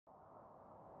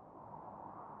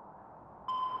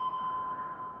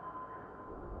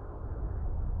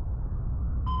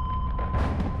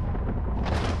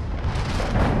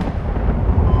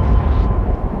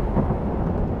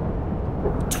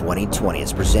2020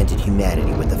 has presented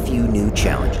humanity with a few new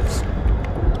challenges.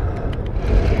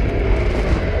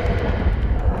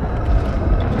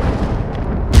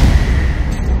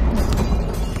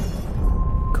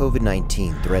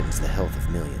 COVID-19 threatens the health of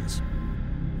millions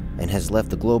and has left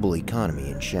the global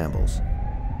economy in shambles.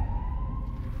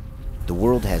 The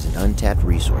world has an untapped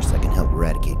resource that can help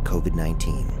eradicate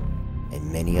COVID-19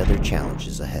 and many other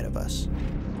challenges ahead of us.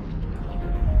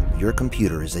 Your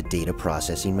computer is a data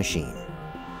processing machine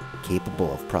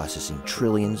capable of processing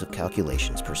trillions of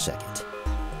calculations per second.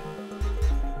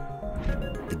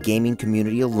 The gaming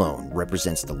community alone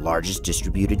represents the largest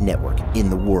distributed network in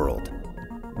the world.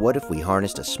 What if we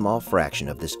harnessed a small fraction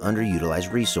of this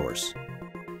underutilized resource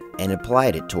and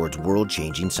applied it towards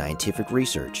world-changing scientific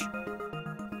research,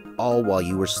 all while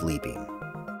you were sleeping?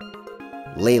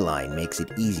 Leyline makes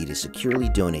it easy to securely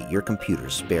donate your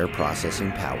computer's spare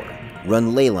processing power.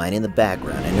 Run Leyline in the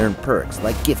background and earn perks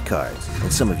like gift cards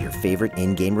and some of your favorite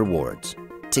in-game rewards.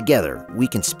 Together, we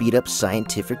can speed up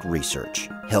scientific research,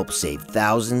 help save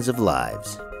thousands of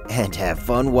lives, and have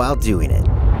fun while doing it.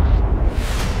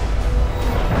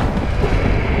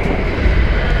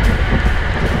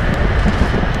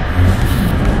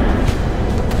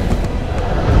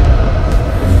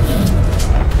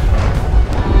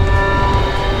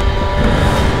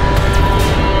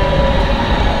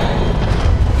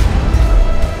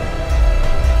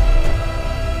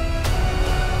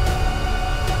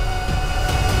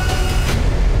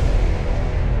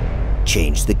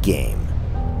 Change the game.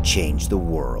 Change the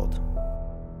world.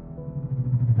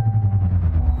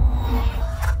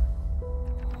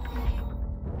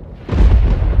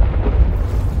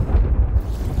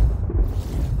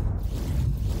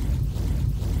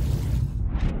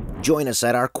 Join us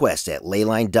at our quest at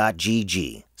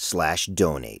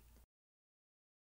leyline.gg/donate.